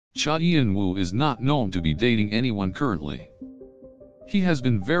Cha Eun-woo is not known to be dating anyone currently. He has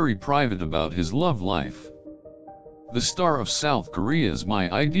been very private about his love life. The star of South Korea's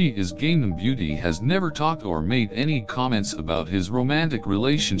My ID is Gangnam Beauty has never talked or made any comments about his romantic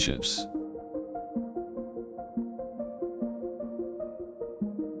relationships.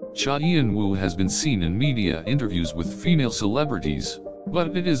 Cha Eun-woo has been seen in media interviews with female celebrities,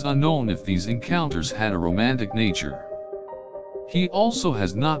 but it is unknown if these encounters had a romantic nature. He also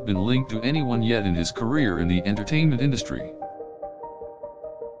has not been linked to anyone yet in his career in the entertainment industry.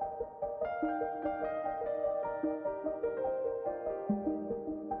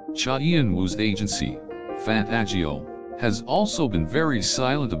 Cha Eun-woo's agency, Fantagio, has also been very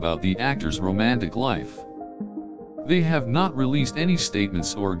silent about the actor's romantic life. They have not released any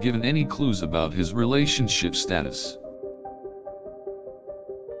statements or given any clues about his relationship status.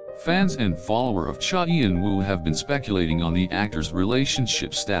 Fans and followers of Cha Eun-woo have been speculating on the actor's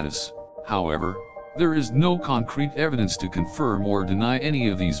relationship status. However, there is no concrete evidence to confirm or deny any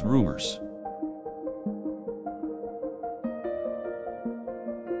of these rumors.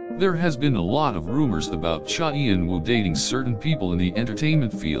 There has been a lot of rumors about Cha Eun-woo dating certain people in the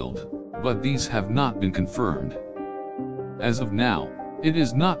entertainment field, but these have not been confirmed. As of now, it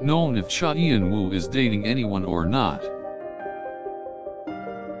is not known if Cha Eun-woo is dating anyone or not.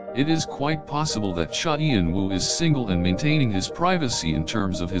 It is quite possible that Cha Eun-woo is single and maintaining his privacy in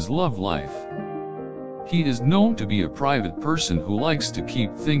terms of his love life. He is known to be a private person who likes to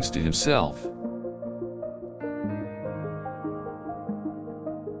keep things to himself.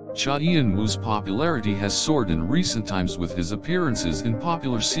 Cha Eun-woo's popularity has soared in recent times with his appearances in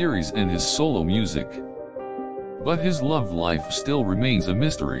popular series and his solo music. But his love life still remains a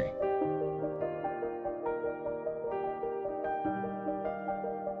mystery.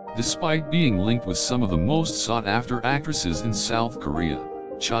 Despite being linked with some of the most sought-after actresses in South Korea,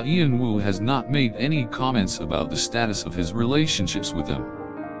 Cha Eun-woo has not made any comments about the status of his relationships with them.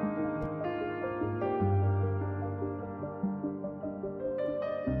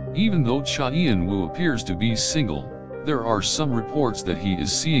 Even though Cha Eun-woo appears to be single, there are some reports that he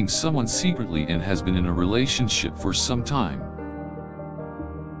is seeing someone secretly and has been in a relationship for some time.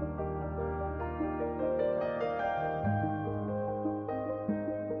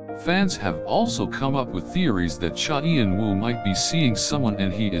 Fans have also come up with theories that Cha Eun-woo might be seeing someone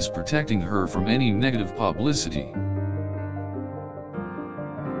and he is protecting her from any negative publicity.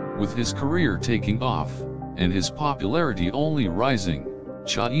 With his career taking off, and his popularity only rising,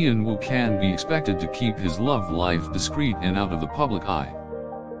 Cha Eun-woo can be expected to keep his love life discreet and out of the public eye.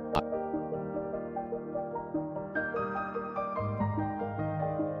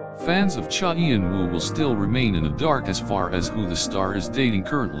 Fans of Cha Eun-woo will still remain in the dark as far as who the star is dating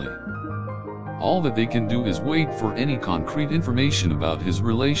currently. All that they can do is wait for any concrete information about his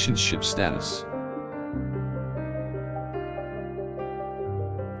relationship status.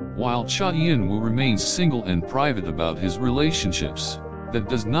 While Cha Eun-woo remains single and private about his relationships, that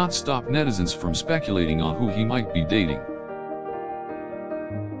does not stop netizens from speculating on who he might be dating.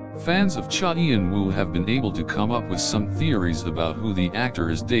 Fans of Cha Eun-woo have been able to come up with some theories about who the actor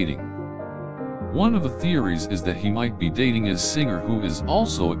is dating. One of the theories is that he might be dating a singer who is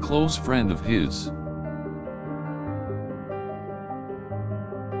also a close friend of his.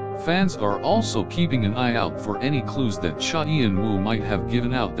 Fans are also keeping an eye out for any clues that Cha Eun-woo might have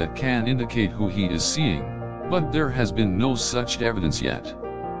given out that can indicate who he is seeing, but there has been no such evidence yet.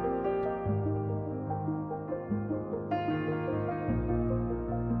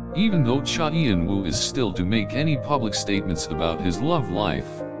 Even though Cha Eun-woo is still to make any public statements about his love life,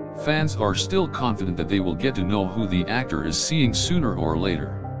 fans are still confident that they will get to know who the actor is seeing sooner or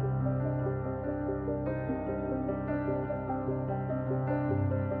later.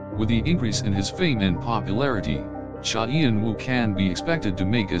 With the increase in his fame and popularity, Cha Eun-woo can be expected to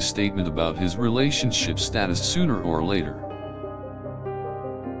make a statement about his relationship status sooner or later.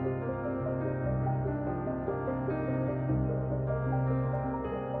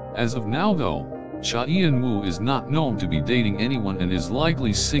 As of now though, Cha Eun-woo is not known to be dating anyone and is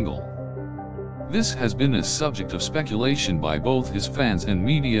likely single. This has been a subject of speculation by both his fans and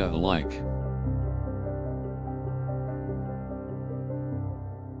media alike.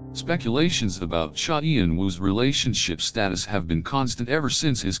 Speculations about Cha Eun-woo's relationship status have been constant ever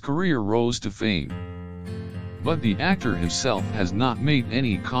since his career rose to fame. But the actor himself has not made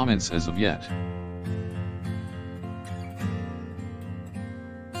any comments as of yet.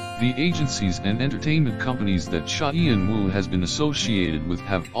 The agencies and entertainment companies that Cha Eun-woo has been associated with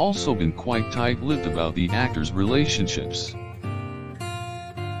have also been quite tight-lipped about the actor's relationships.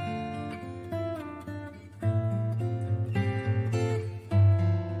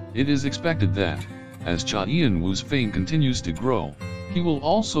 It is expected that, as Cha Eun-woo's fame continues to grow, he will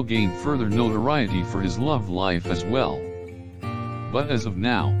also gain further notoriety for his love life as well. But as of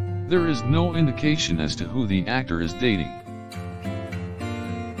now, there is no indication as to who the actor is dating.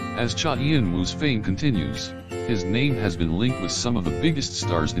 As Cha Eun-woo's fame continues, his name has been linked with some of the biggest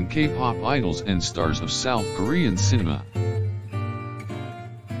stars in K-pop idols and stars of South Korean cinema.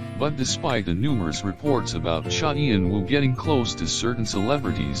 But despite the numerous reports about Cha Eun-woo getting close to certain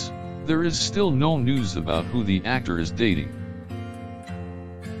celebrities, there is still no news about who the actor is dating.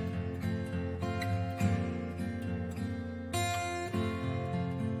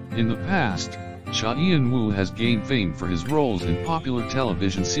 In the past, Cha Eun-woo has gained fame for his roles in popular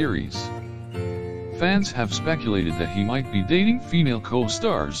television series. Fans have speculated that he might be dating female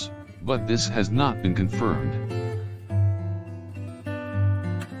co-stars, but this has not been confirmed.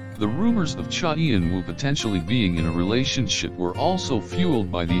 The rumors of Cha Eun-woo potentially being in a relationship were also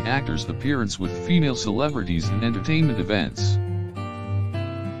fueled by the actor's appearance with female celebrities in entertainment events.